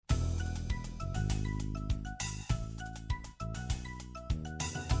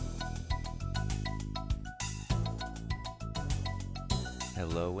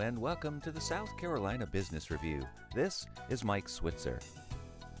Hello and welcome to the South Carolina Business Review. This is Mike Switzer.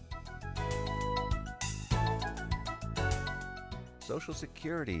 Social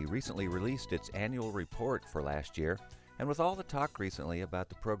Security recently released its annual report for last year, and with all the talk recently about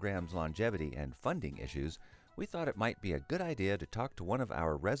the program's longevity and funding issues, we thought it might be a good idea to talk to one of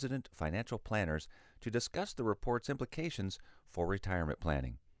our resident financial planners to discuss the report's implications for retirement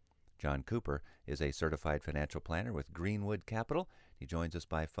planning. John Cooper is a certified financial planner with Greenwood Capital. He joins us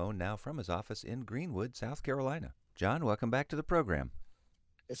by phone now from his office in Greenwood, South Carolina. John, welcome back to the program.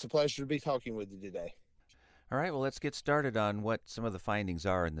 It's a pleasure to be talking with you today. All right, well, let's get started on what some of the findings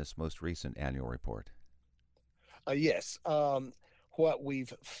are in this most recent annual report. Yes. What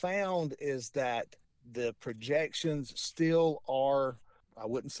we've found is that the projections still are, I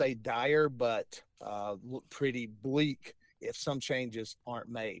wouldn't say dire, but look pretty bleak if some changes aren't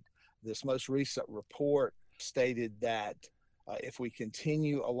made. This most recent report stated that if we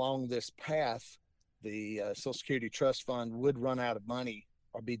continue along this path, the Social Security Trust Fund would run out of money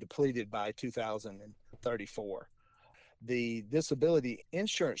or be depleted by 2034. The Disability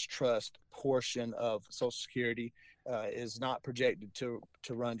Insurance Trust portion of Social Security is not projected to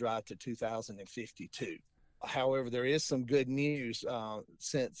run dry to 2052. However, there is some good news.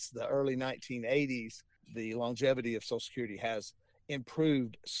 Since the early 1980s, the longevity of Social Security has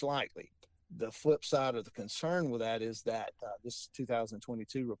improved slightly. The flip side of the concern with that is that this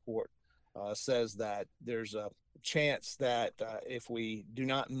 2022 report says that there's a chance that if we do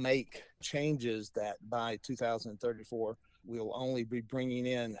not make changes, that by 2034 we'll only be bringing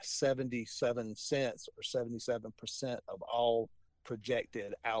in 77 cents or 77% of all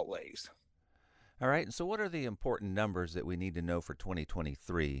projected outlays. All right, and so what are the important numbers that we need to know for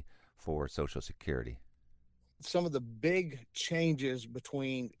 2023 for Social Security? Some of the big changes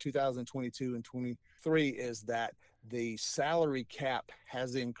between 2022 and 23 is that the salary cap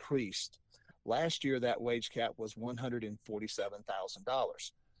has increased. Last year, that wage cap was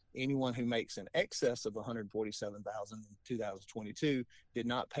 $147,000. Anyone who makes in excess of $147,000 in 2022 did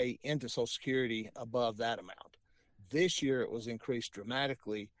not pay into Social Security above that amount. This year, it was increased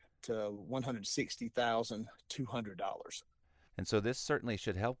dramatically to $160,200. And so this certainly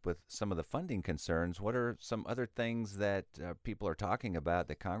should help with some of the funding concerns. What are some other things that people are talking about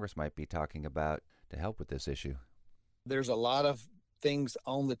that Congress might be talking about to help with this issue? There's a lot of things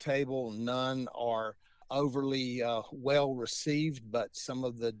on the table. None are overly well received, but some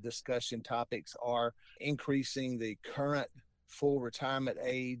of the discussion topics are increasing the current full retirement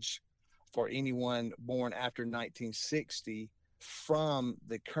age for anyone born after 1960 from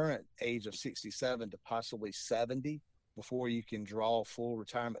the current age of 67 to possibly 70 before you can draw full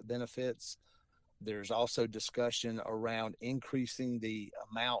retirement benefits. There's also discussion around increasing the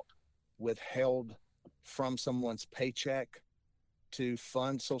amount withheld from someone's paycheck to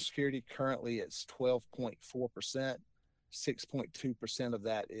fund Social Security. Currently, it's 12.4%. 6.2% of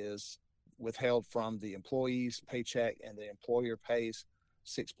that is withheld from the employee's paycheck, and the employer pays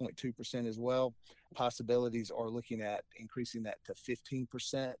 6.2% as well. Possibilities are looking at increasing that to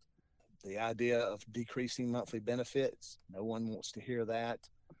 15%. The idea of decreasing monthly benefits, no one wants to hear that.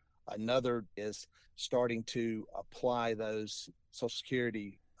 Another is starting to apply those Social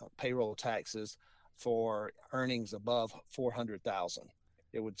Security payroll taxes for earnings above $400,000.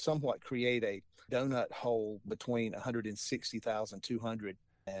 It would somewhat create a donut hole between $160,200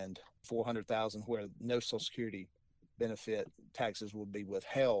 and $400,000, where no Social Security benefit taxes would be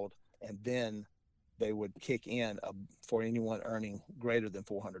withheld, and then they would kick in for anyone earning greater than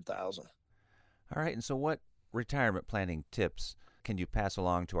 $400,000. All right, and so what retirement planning tips can you pass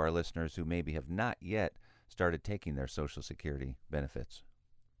along to our listeners who maybe have not yet started taking their Social Security benefits?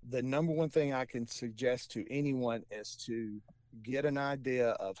 The number one thing I can suggest to anyone is to get an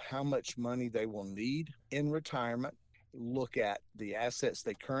idea of how much money they will need in retirement. Look at the assets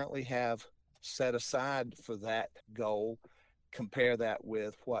they currently have set aside for that goal. Compare that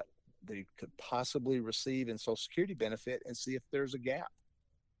with what they could possibly receive in Social Security benefit and see if there's a gap.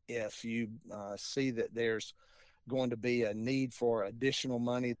 If you see that there's going to be a need for additional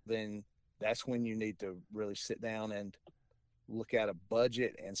money, then that's when you need to really sit down and look at a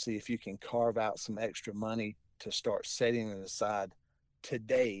budget and see if you can carve out some extra money to start setting it aside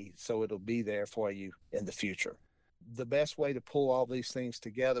today so it'll be there for you in the future. The best way to pull all these things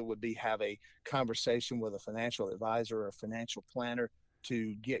together would be have a conversation with a financial advisor or a financial planner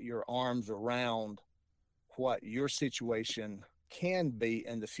to get your arms around what your situation can be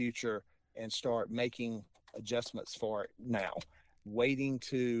in the future and start making adjustments for it now. Waiting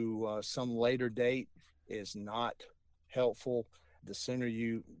to some later date is not helpful. The sooner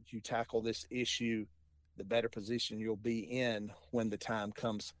you tackle this issue the better position you'll be in when the time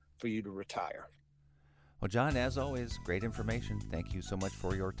comes for you to retire. Well, John, as always, great information. Thank you so much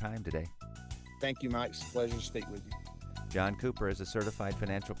for your time today. Thank you, Mike. It's a pleasure to speak with you. John Cooper is a certified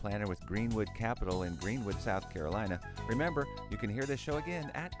financial planner with Greenwood Capital in Greenwood, South Carolina. Remember, you can hear this show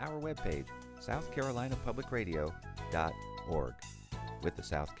again at our webpage, southcarolinapublicradio.org. With the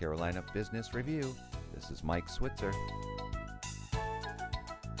South Carolina Business Review, this is Mike Switzer.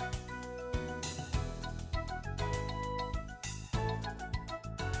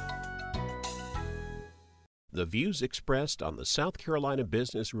 The views expressed on the South Carolina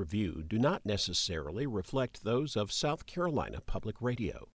Business Review do not necessarily reflect those of South Carolina Public Radio.